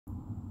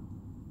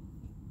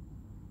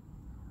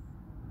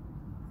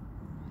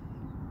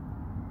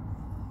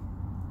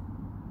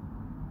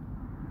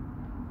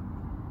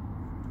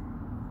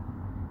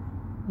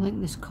I think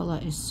this colour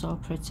is so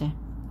pretty.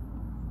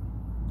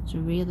 It's a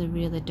really,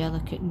 really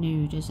delicate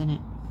nude, isn't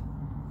it?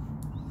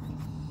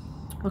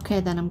 Okay,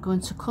 then I'm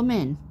going to come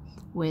in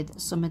with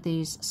some of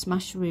these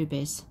smashed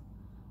rubies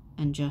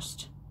and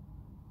just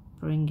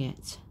bring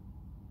it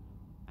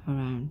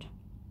around.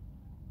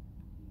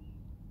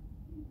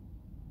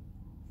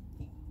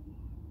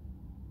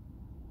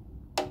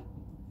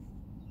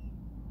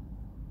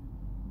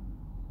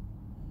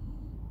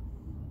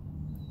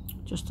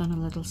 Just on a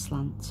little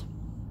slant.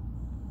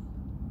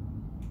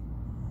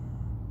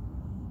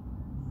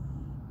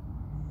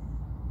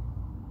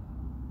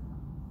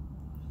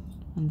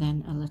 And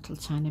then a little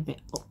tiny bit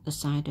up the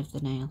side of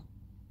the nail.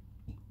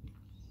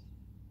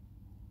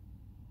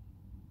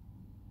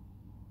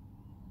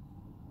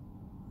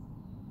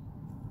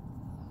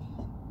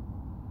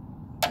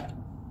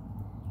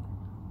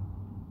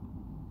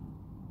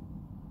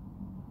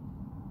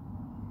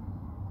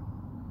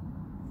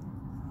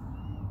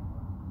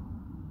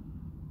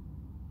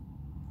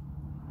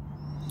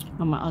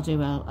 And what I'll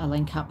do, I'll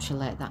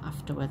encapsulate that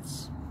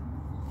afterwards.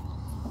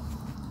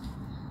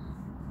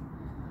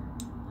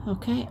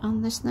 Okay,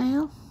 on this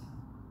nail,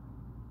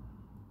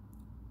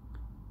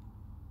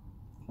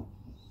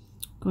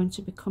 going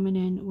to be coming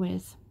in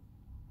with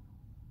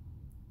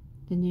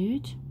the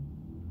nude.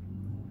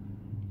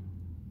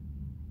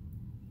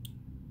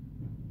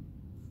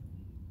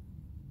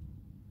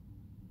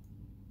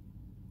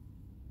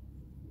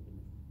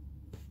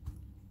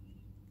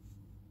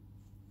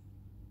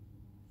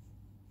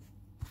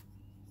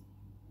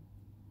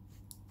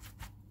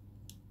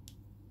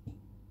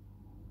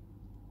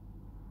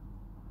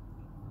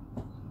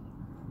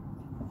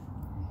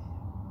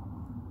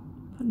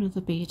 Put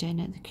another bead in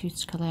at the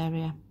cuticle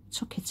area.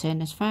 Tuck it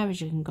in as far as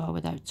you can go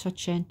without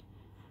touching.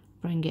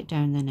 Bring it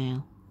down the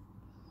nail.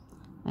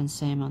 And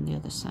same on the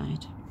other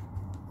side.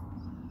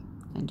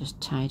 Then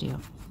just tidy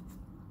up.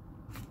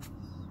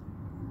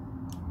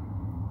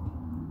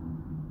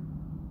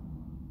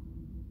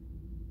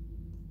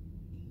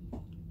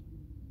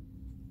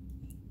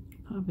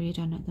 Put a bead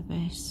on at the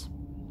base.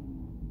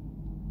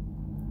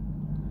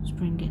 Just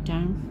bring it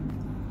down.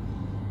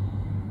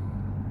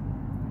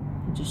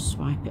 And just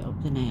swipe it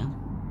up the nail.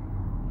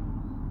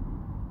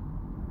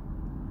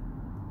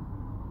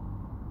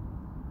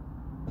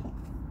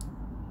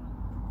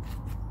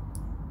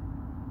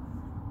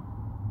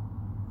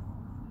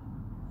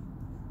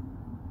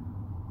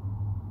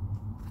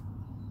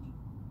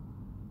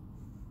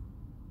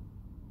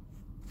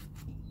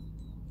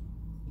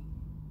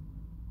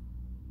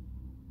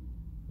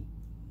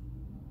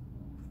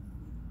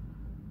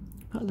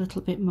 Put a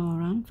little bit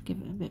more on, give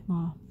it a bit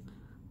more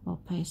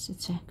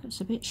opacity.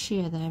 It's a bit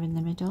sheer there in the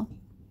middle.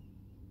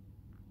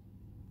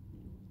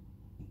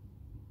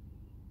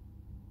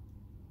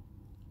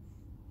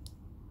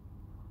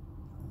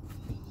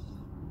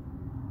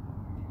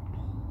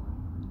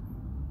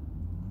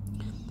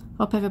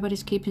 Hope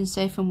everybody's keeping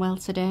safe and well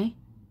today.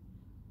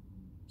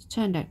 It's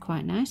turned out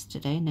quite nice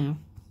today now.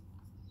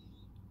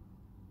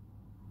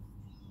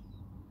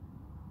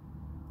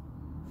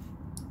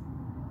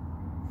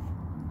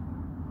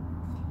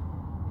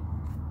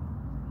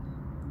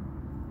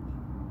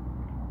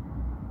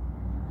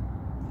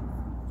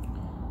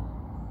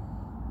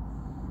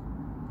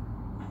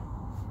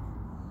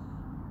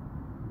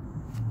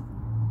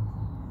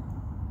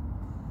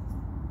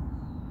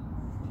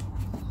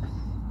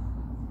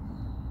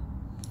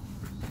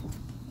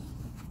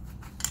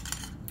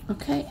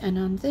 Okay, and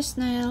on this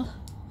nail,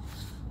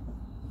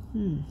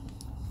 I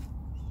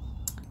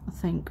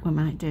think we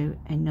might do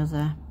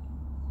another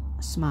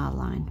smile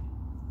line.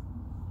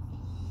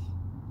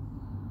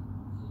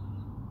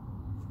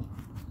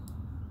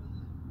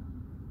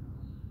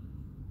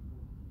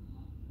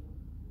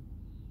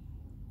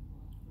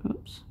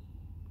 Oops.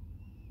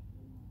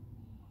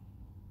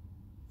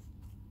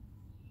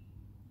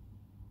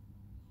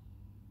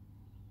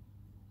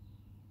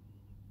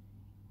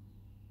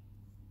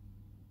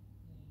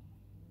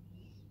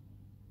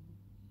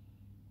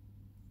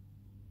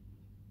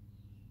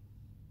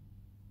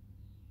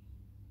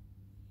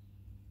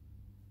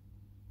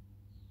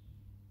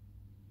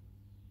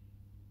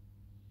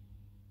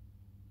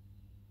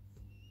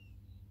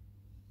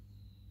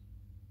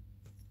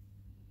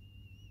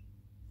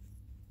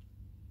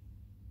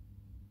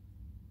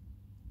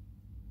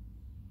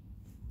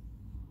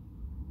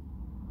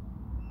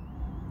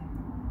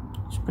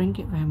 Just bring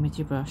it round with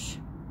your brush.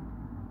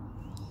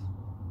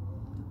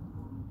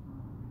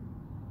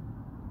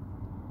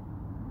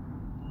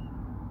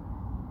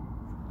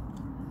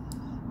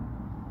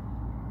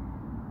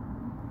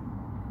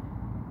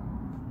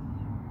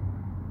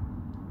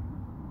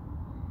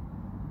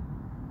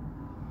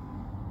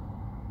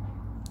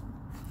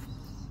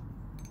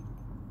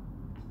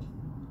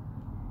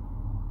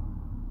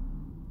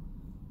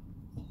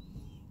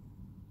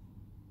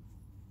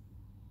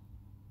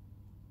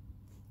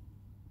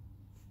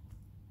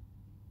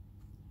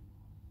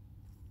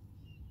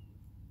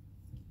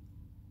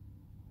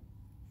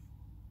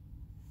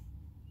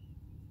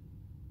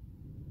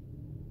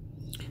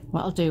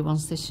 What I'll do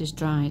once this is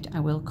dried, I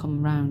will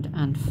come round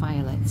and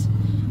file it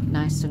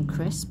nice and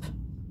crisp.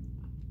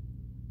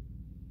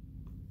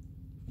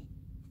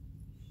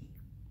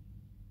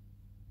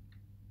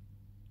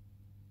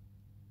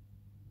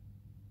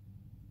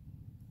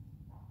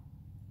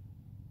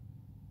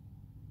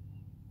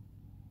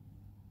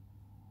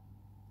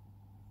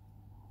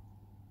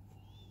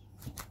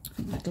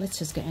 The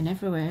glitter's getting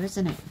everywhere,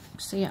 isn't it?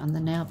 See it on the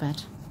nail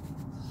bed.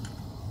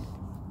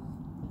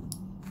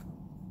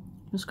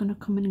 I'm just going to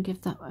come in and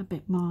give that a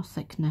bit more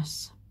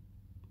thickness.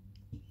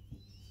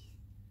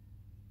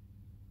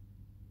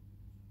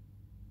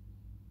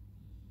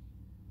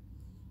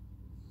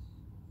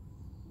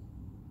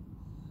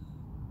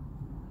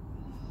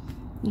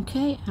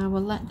 Okay, I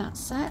will let that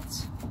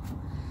set.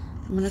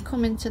 I'm going to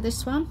come into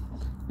this one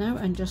now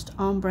and just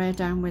ombre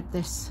down with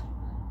this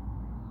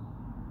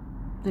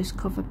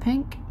cover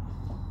pink.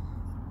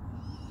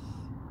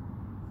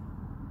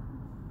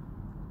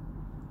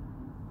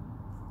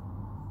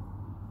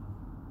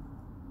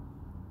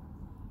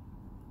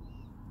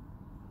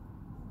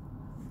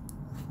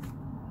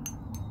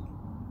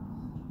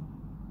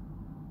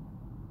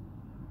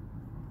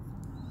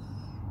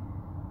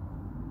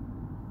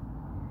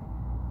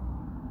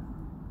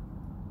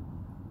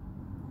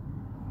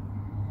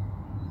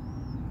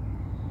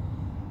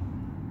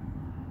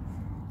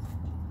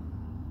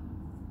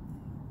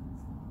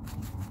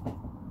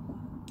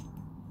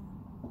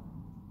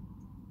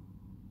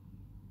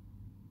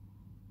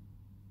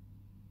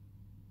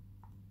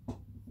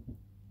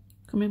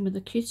 Come in with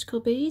a cuticle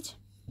bead.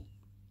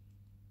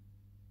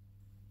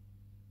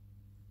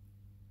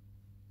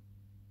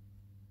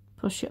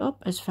 Push it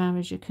up as far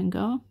as you can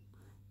go,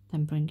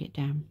 then bring it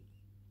down.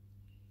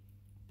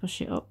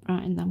 Push it up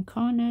right in them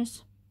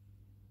corners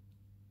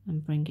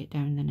and bring it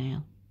down the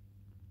nail.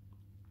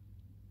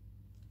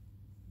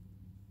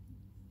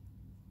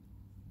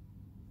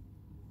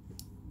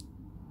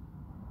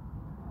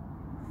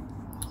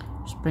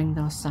 Just bring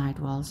those side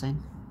walls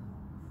in.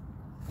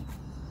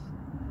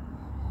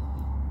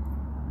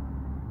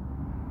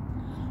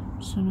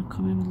 Just going to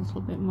come in with a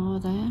little bit more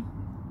there.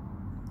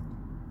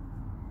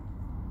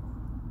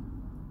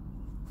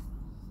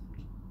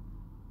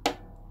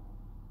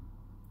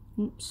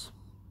 Oops.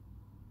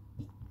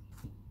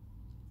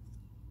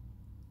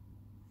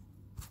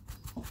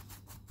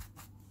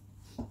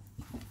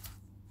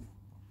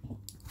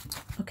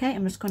 Okay,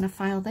 I'm just going to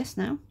file this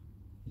now.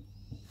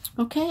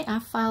 Okay,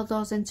 I've filed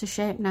those into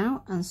shape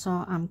now, and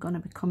so I'm going to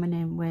be coming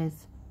in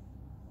with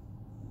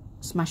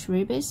Smash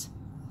Rubies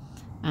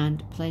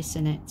and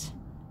placing it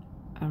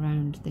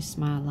around this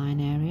smile line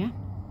area,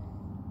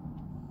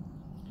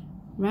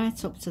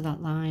 right up to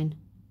that line,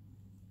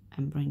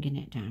 and bringing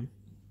it down.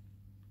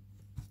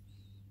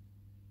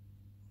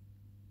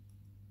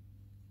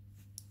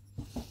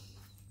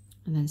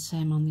 And then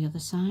same on the other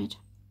side.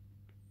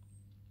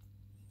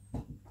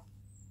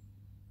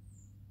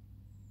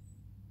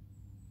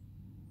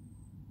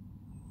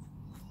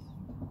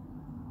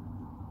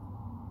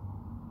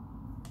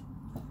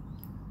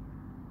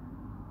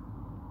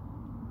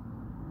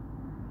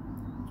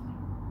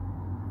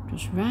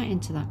 Just right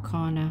into that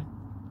corner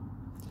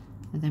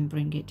and then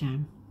bring it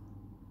down.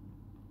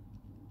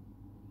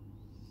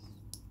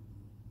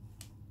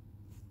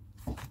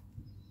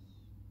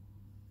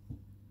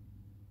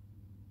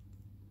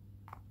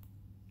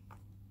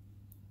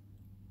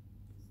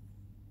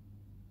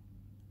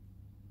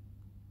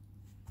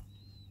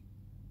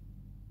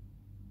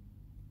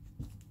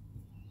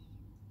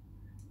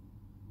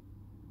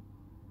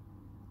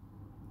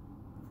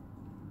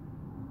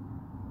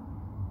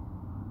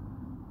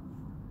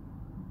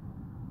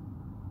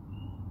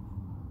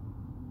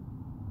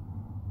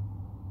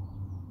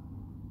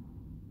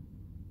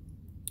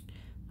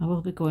 I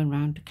will be going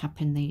round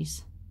capping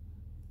these.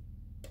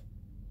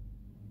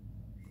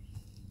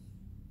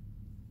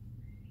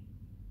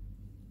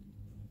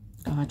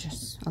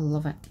 Gorgeous, I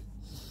love it.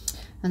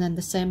 And then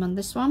the same on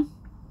this one.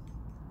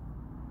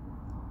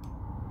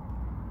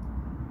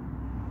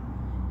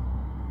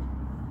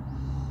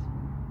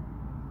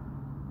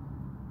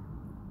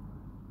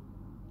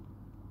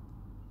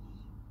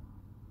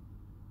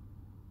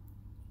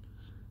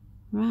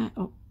 Right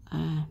up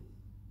there.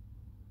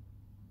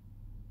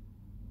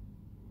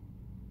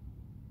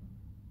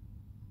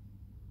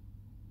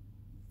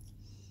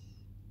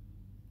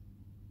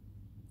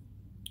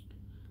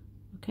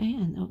 Okay,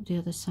 and up the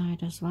other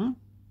side as well.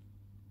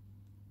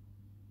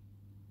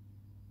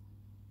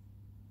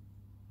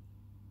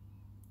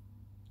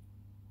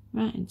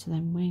 Right into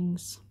them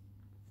wings.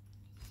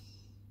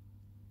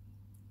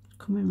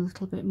 Come in a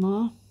little bit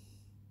more.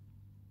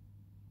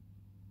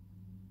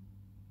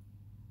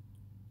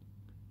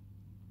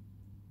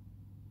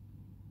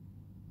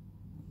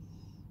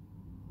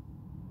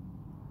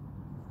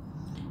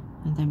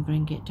 And then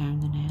bring it down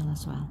the nail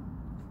as well.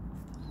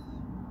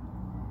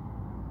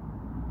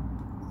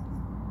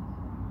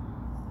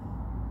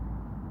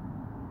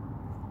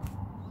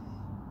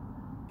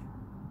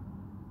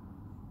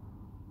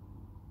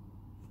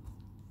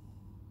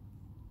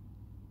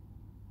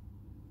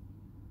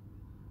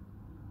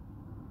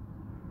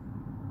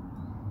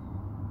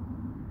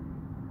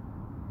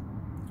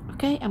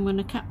 Okay, I'm going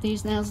to cap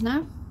these nails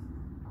now.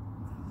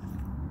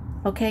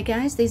 Okay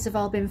guys, these have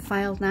all been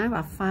filed now.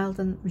 I've filed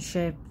them and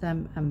shaped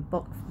them and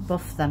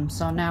buffed them.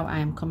 So now I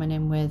am coming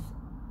in with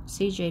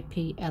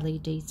CJP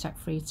LED tack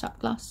free top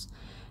gloss,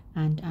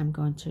 and I'm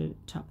going to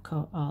top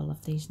coat all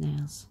of these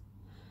nails.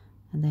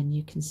 And then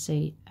you can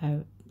see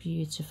how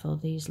beautiful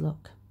these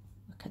look.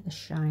 Look at the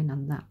shine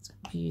on that,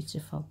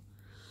 beautiful.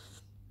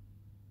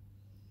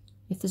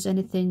 If there's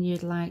anything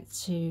you'd like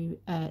to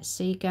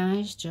see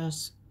guys,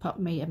 just pop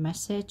me a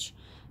message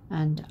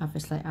and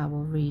obviously I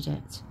will read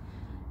it.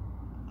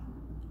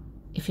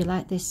 If you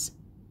like this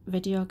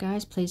video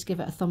guys, please give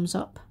it a thumbs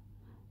up,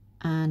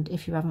 and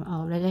if you haven't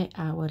already,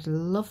 I would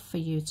love for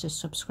you to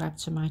subscribe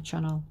to my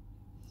channel.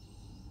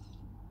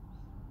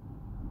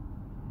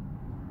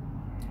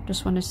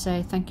 Just want to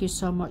say thank you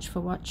so much for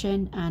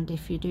watching, and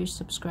if you do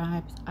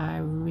subscribe, I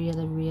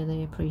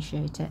really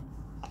appreciate it.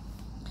 I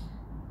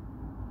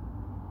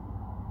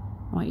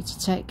want you to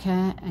take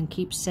care and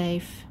keep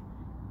safe,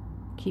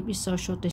 keep your social distance.